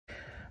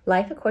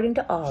Life According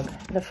to Og,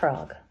 the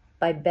Frog,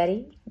 by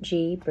Betty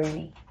G.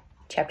 Bruni.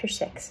 Chapter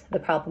 6, The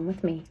Problem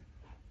with Me.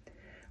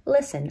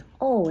 Listen,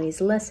 always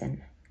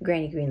listen,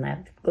 Granny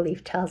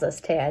Greenleaf tells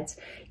us Tads.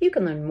 You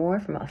can learn more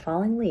from a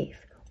falling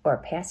leaf or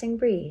a passing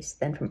breeze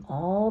than from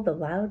all the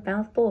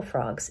loud-mouthed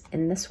bullfrogs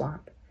in the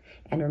swamp.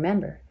 And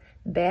remember,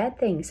 bad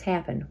things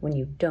happen when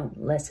you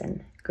don't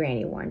listen,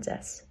 Granny warns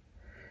us.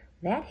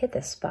 That hit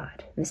the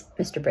spot,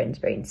 Mr.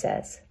 Brisbane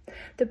says.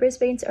 The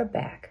Brisbanes are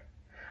back.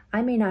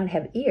 I may not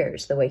have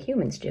ears the way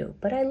humans do,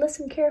 but I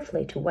listen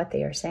carefully to what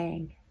they are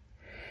saying.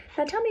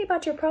 Now tell me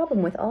about your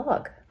problem with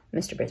Og,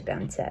 Mr.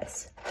 Brisbane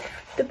says.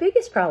 The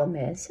biggest problem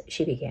is,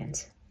 she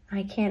begins.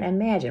 I can't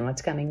imagine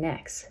what's coming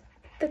next.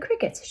 The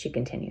crickets, she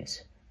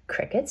continues.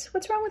 Crickets?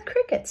 What's wrong with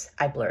crickets?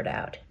 I blurt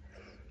out.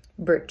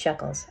 Bert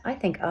chuckles. I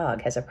think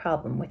Og has a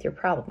problem with your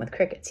problem with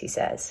crickets, he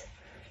says.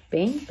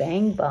 Bing,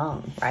 bang,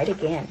 bong, right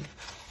again.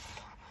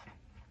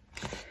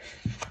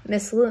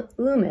 Miss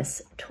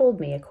Loomis told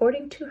me,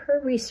 according to her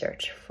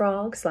research,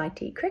 frogs like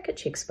to eat cricket,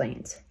 she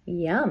explains.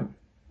 Yum,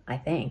 I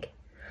think.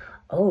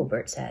 Oh,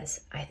 Bert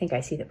says, I think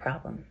I see the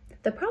problem.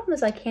 The problem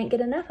is I can't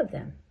get enough of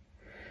them.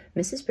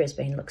 Mrs.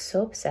 Brisbane looks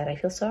so upset I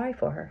feel sorry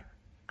for her.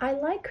 I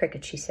like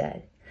crickets, she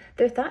said.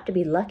 They're thought to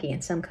be lucky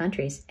in some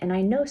countries, and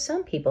I know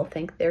some people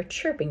think their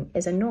chirping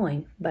is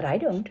annoying, but I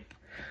don't.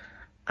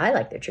 I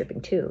like their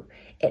chirping too.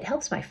 It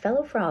helps my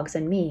fellow frogs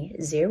and me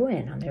zero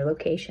in on their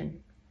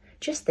location.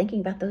 Just thinking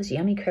about those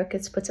yummy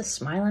crickets puts a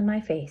smile on my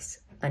face,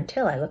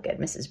 until I look at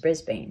Mrs.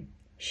 Brisbane.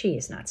 She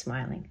is not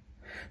smiling.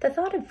 The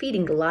thought of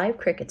feeding live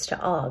crickets to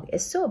Og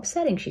is so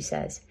upsetting, she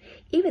says,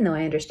 even though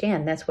I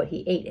understand that's what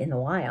he ate in the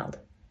wild.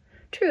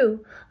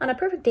 True, on a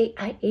perfect day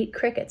I ate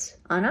crickets.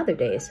 On other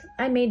days,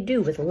 I made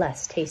do with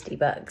less tasty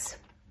bugs.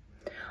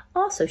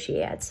 Also,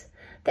 she adds,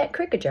 that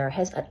cricket jar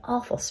has an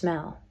awful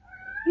smell.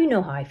 You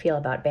know how I feel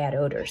about bad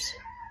odors.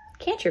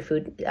 Can't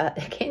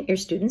your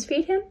students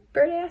feed him?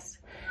 Bert asks.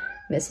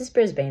 Mrs.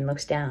 Brisbane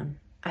looks down.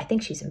 I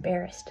think she's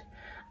embarrassed.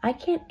 I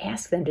can't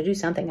ask them to do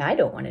something I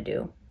don't want to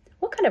do.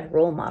 What kind of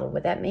role model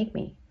would that make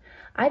me?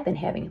 I've been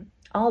having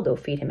Aldo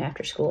feed him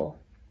after school.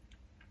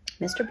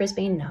 Mr.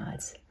 Brisbane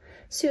nods.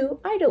 Sue,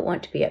 I don't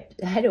want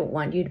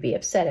you to be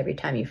upset every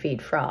time you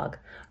feed Frog.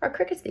 Are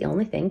crickets the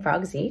only thing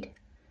frogs eat?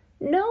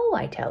 No,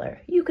 I tell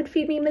her. You could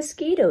feed me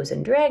mosquitoes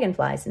and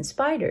dragonflies and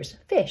spiders,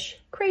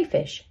 fish,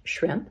 crayfish,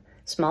 shrimp,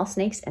 small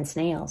snakes, and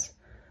snails.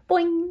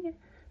 Boing!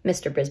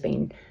 Mr.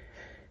 Brisbane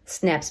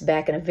snaps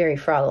back in a very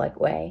frog-like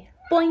way.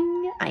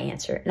 Boing! I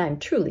answer, and I'm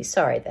truly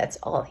sorry that's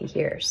all he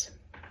hears.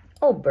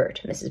 Oh,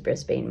 Bert, Mrs.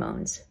 Brisbane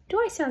moans. Do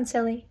I sound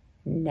silly?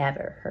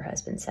 Never, her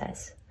husband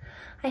says.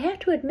 I have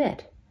to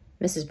admit,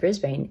 Mrs.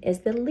 Brisbane is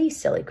the least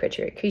silly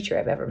creature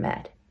I've ever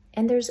met.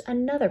 And there's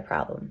another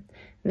problem.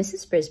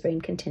 Mrs.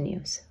 Brisbane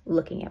continues,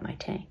 looking at my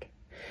tank.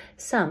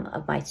 Some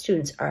of my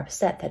students are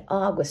upset that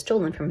Og was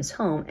stolen from his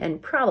home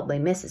and probably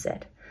misses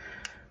it.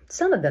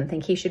 Some of them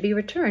think he should be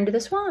returned to the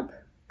swamp.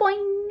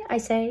 Boing, I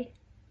say.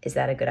 Is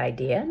that a good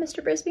idea,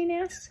 Mr. Brisbane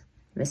asks.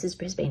 Mrs.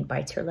 Brisbane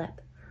bites her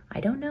lip. I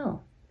don't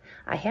know.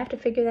 I have to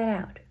figure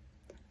that out.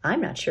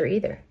 I'm not sure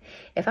either.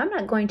 If I'm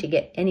not going to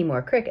get any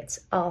more crickets,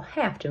 I'll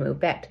have to move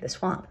back to the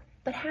swamp.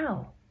 But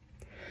how?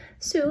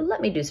 Sue, let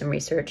me do some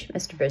research,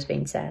 Mr.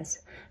 Brisbane says.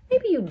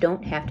 Maybe you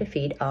don't have to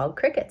feed Og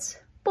crickets.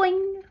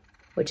 Boing!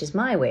 Which is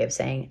my way of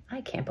saying,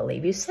 I can't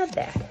believe you said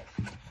that.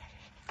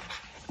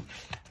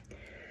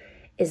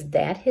 Is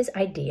that his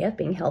idea of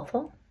being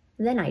helpful?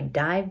 Then I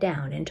dive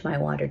down into my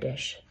water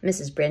dish.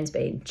 Mrs.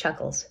 Brisbane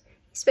chuckles.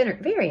 He's been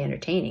very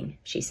entertaining,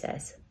 she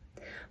says.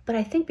 But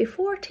I think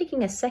before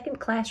taking a second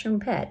classroom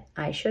pet,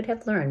 I should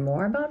have learned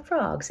more about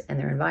frogs and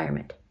their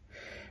environment.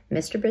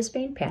 Mr.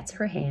 Brisbane pats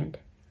her hand.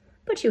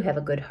 But you have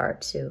a good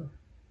heart, Sue.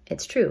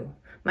 It's true.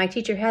 My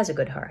teacher has a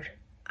good heart.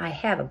 I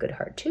have a good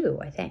heart, too,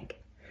 I think.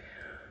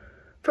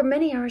 For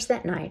many hours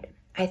that night,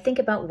 I think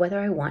about whether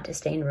I want to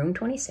stay in room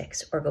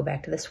 26 or go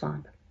back to the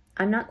swamp.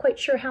 I'm not quite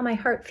sure how my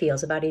heart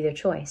feels about either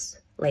choice.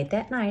 Late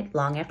that night,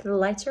 long after the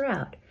lights are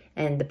out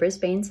and the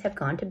Brisbanes have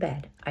gone to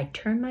bed, I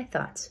turn my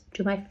thoughts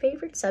to my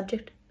favorite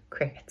subject,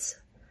 crickets.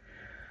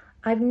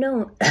 I've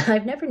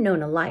never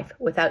known a life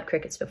without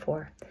crickets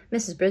before.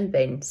 Mrs.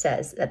 Brisbane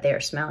says that they are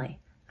smelly.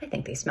 I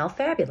think they smell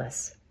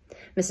fabulous.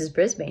 Mrs.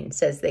 Brisbane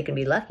says they can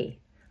be lucky.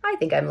 I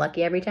think I'm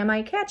lucky every time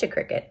I catch a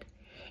cricket.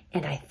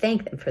 And I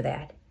thank them for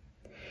that.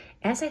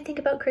 As I think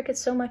about crickets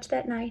so much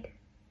that night,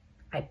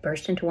 I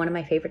burst into one of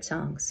my favorite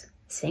songs.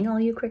 Sing all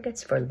you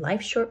crickets, for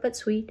life's short but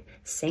sweet.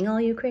 Sing all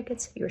you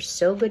crickets, you're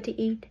so good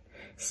to eat.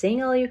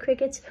 Sing all you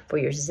crickets, for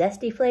your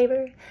zesty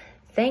flavor.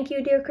 Thank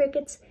you, dear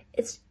crickets,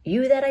 it's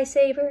you that I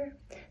savor.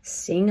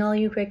 Sing all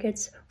you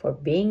crickets, for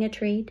being a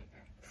treat.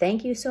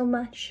 Thank you so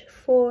much,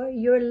 for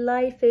your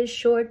life is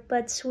short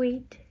but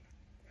sweet.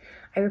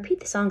 I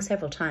repeat the song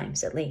several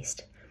times, at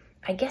least.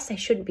 I guess I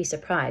shouldn't be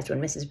surprised when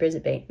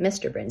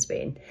Mr.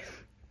 Brisbane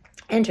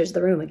enters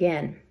the room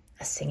again.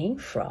 A singing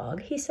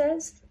frog, he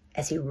says,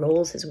 as he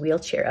rolls his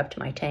wheelchair up to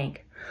my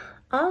tank.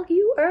 Og,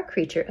 you are a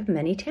creature of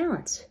many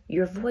talents.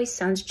 Your voice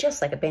sounds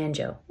just like a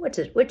banjo,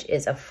 which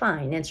is a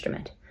fine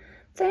instrument.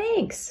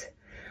 Thanks.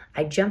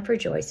 I jump for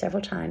joy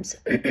several times.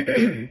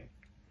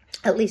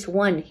 At least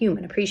one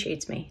human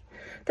appreciates me.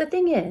 The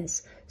thing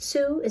is,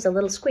 Sue is a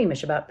little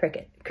squeamish about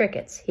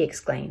crickets, he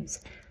exclaims.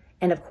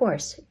 And of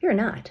course, you're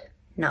not.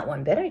 Not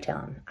one bit, I tell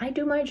him. I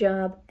do my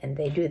job, and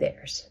they do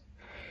theirs.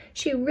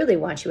 She really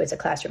wants you as a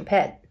classroom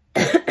pet.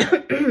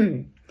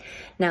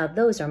 Now,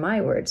 those are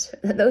my words.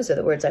 Those are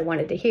the words I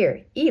wanted to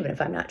hear, even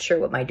if I'm not sure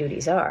what my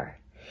duties are.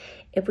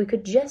 If we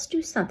could just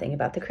do something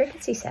about the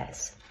crickets, he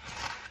says.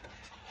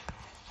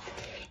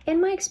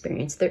 In my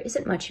experience, there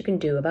isn't much you can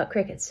do about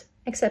crickets,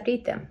 except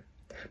eat them.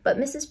 But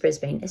Mrs.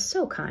 Brisbane is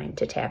so kind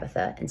to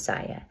Tabitha and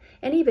Saya,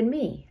 and even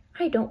me.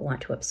 I don't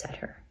want to upset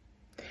her.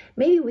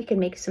 Maybe we can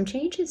make some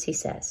changes, he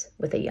says,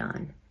 with a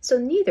yawn, so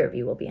neither of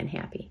you will be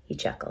unhappy, he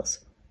chuckles,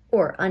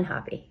 or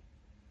unhappy.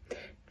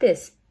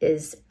 This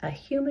is a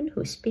human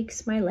who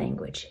speaks my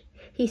language.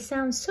 He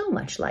sounds so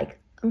much like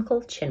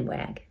Uncle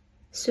Chinwag.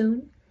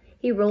 Soon,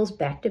 he rolls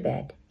back to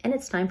bed, and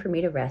it's time for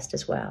me to rest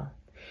as well.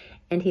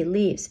 And he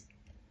leaves.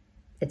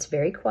 It's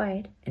very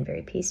quiet and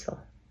very peaceful.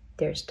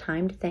 There's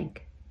time to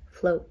think,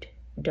 float,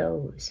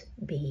 doze,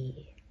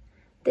 be.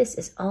 This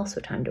is also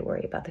time to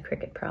worry about the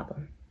cricket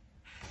problem.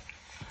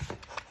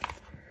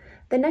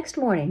 The next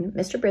morning,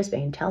 Mr.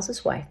 Brisbane tells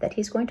his wife that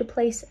he's going to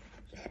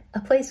a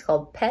place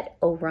called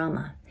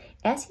Pet-O-Rama.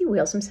 As he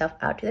wheels himself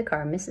out to the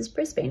car, Mrs.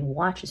 Brisbane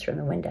watches from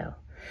the window.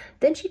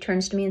 Then she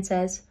turns to me and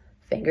says,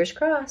 "Fingers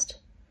crossed,"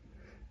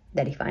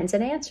 that he finds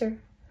an answer.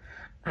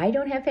 I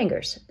don't have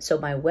fingers, so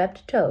my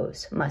webbed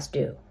toes must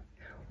do.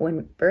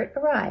 When Bert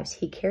arrives,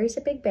 he carries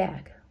a big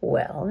bag.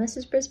 "Well,"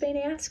 Mrs. Brisbane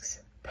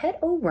asks.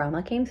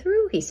 "Pet-O-Rama came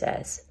through," he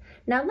says.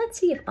 "Now let's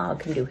see if Og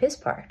can do his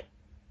part."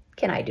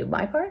 Can I do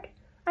my part?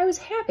 I was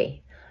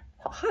happy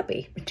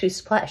to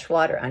splash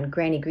water on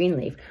Granny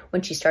Greenleaf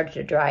when she started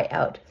to dry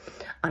out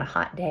on a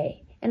hot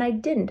day, and I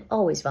didn't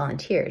always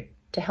volunteer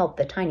to help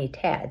the tiny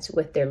Tads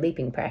with their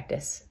leaping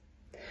practice.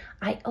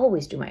 I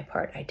always do my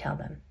part, I tell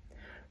them.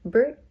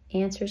 Bert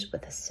answers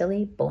with a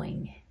silly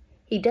boing.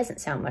 He doesn't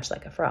sound much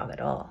like a frog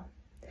at all.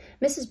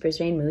 Mrs.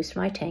 Brisbane moves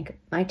my tank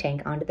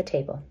onto the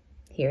table.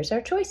 "Here's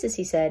our choices,"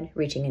 he said,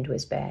 reaching into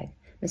his bag.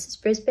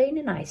 Mrs. Brisbane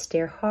and I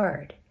stare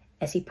hard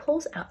as he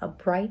pulls out a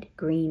bright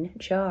green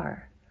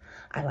jar.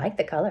 I like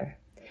the color.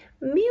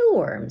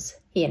 "Mealworms,"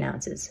 he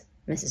announces.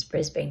 Mrs.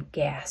 Brisbane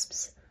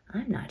gasps.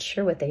 I'm not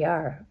sure what they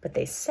are, but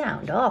they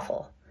sound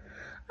awful.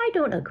 I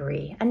don't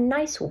agree. A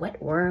nice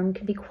wet worm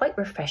can be quite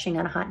refreshing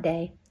on a hot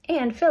day,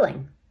 and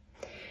filling.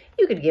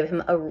 "You could give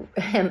him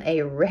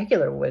a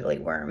regular wiggly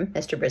worm,"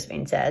 Mr.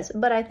 Brisbane says,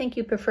 "but I think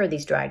you prefer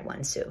these dried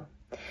ones, Sue.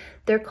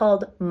 They're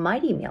called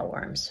mighty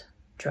mealworms."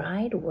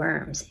 Dried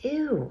worms.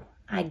 Ew.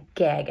 I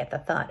gag at the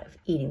thought of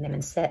eating them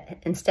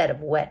instead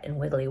of wet and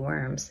wiggly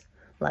worms.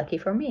 Lucky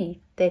for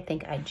me, they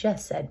think I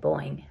just said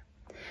boing.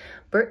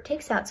 Bert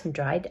takes out some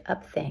dried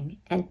up thing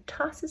and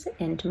tosses it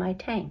into my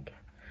tank.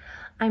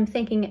 I'm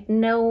thinking,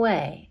 no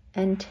way,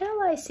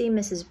 until I see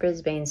Mrs.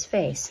 Brisbane's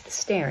face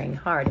staring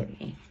hard at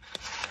me.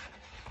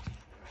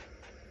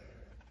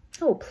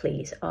 "Oh,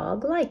 please,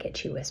 Og, like it,"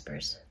 she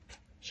whispers.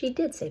 She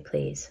did say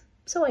please,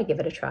 so I give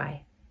it a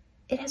try.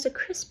 It has a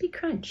crispy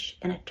crunch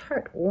and a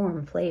tart,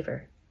 warm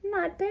flavor.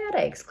 "Not bad,"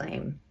 I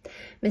exclaim.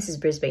 Mrs.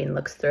 Brisbane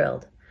looks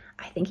thrilled.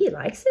 "I think he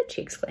likes it,"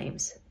 she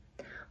exclaims.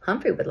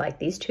 "Humphrey would like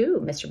these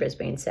too," Mr.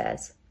 Brisbane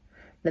says.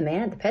 "The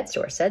man at the pet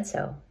store said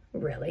so."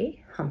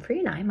 Really? Humphrey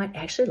and I might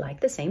actually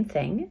like the same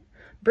thing?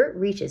 Bert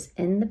reaches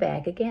in the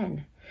bag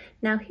again.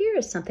 Now here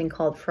is something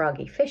called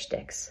froggy fish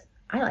sticks.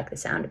 I like the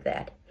sound of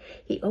that.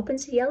 He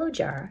opens a yellow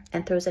jar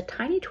and throws a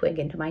tiny twig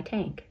into my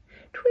tank.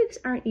 Twigs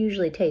aren't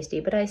usually tasty,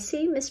 but I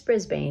see Miss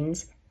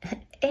Brisbane's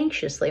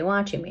anxiously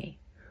watching me.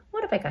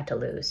 What have I got to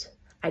lose?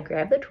 I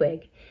grab the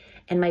twig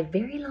with my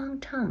very long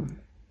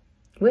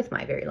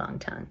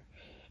tongue,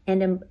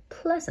 and am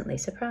pleasantly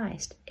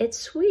surprised. It's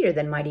sweeter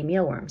than mighty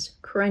mealworms,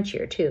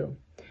 crunchier too.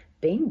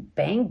 "Bing,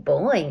 bang,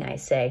 boing," I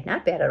say.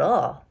 Not bad at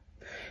all.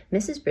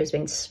 Mrs.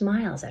 Brisbane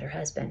smiles at her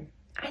husband.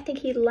 I think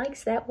he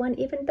likes that one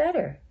even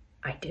better.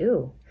 I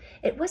do.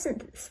 It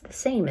wasn't the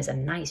same as a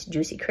nice,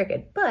 juicy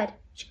cricket, but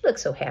she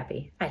looks so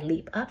happy. I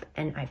leap up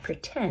and I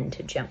pretend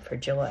to jump for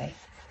joy.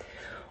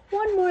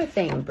 One more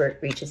thing. Bert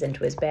reaches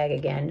into his bag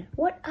again.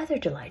 What other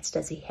delights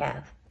does he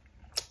have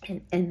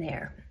in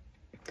there?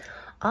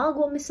 Og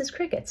will miss his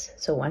crickets,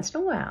 so once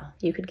in a while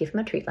you could give him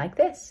a treat like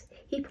this.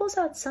 He pulls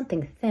out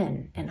something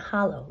thin and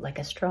hollow like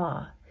a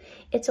straw.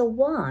 It's a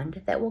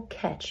wand that will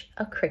catch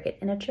a cricket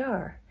in a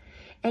jar,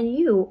 and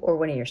you or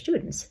one of your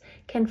students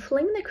can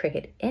fling the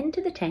cricket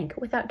into the tank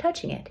without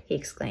touching it, he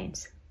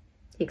explains.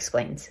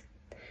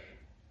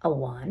 A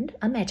wand?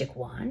 A magic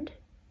wand?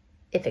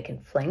 If it can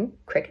fling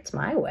crickets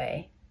my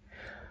way.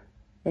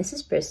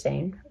 Mrs.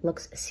 Brisbane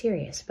looks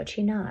serious, but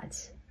she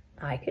nods.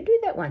 I could do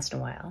that once in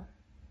a while.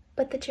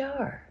 But the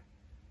jar.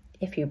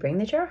 If you bring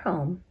the jar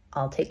home,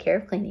 I'll take care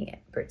of cleaning it,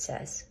 Bert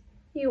says.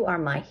 You are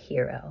my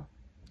hero,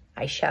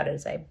 I shout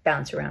as I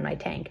bounce around my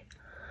tank.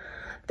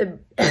 The,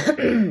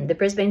 the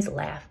Brisbanes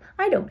laugh.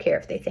 I don't care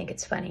if they think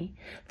it's funny.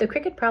 The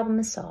cricket problem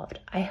is solved.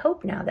 I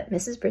hope now that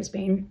Mrs.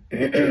 Brisbane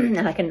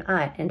and I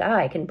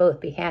can both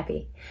be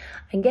happy.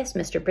 I guess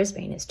Mr.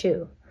 Brisbane is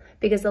too,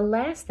 because the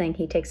last thing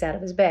he takes out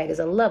of his bag is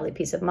a lovely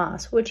piece of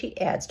moss, which he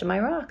adds to my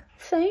rock.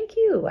 Thank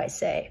you, I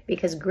say,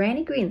 because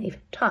Granny Greenleaf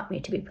taught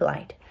me to be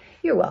polite.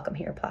 You're welcome,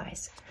 he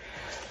replies.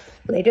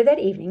 Later that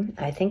evening,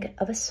 I think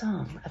of a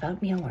song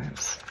about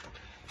mealworms.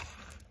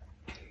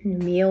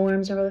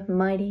 Mealworms are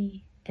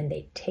mighty, and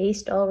they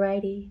taste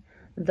alrighty,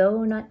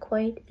 though not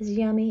quite as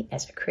yummy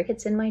as the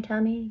crickets in my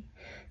tummy.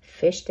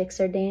 Fish sticks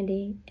are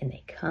dandy, and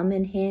they come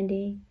in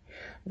handy,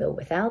 though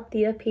without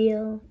the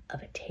appeal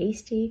of a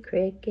tasty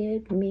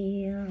cricket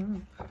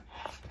meal.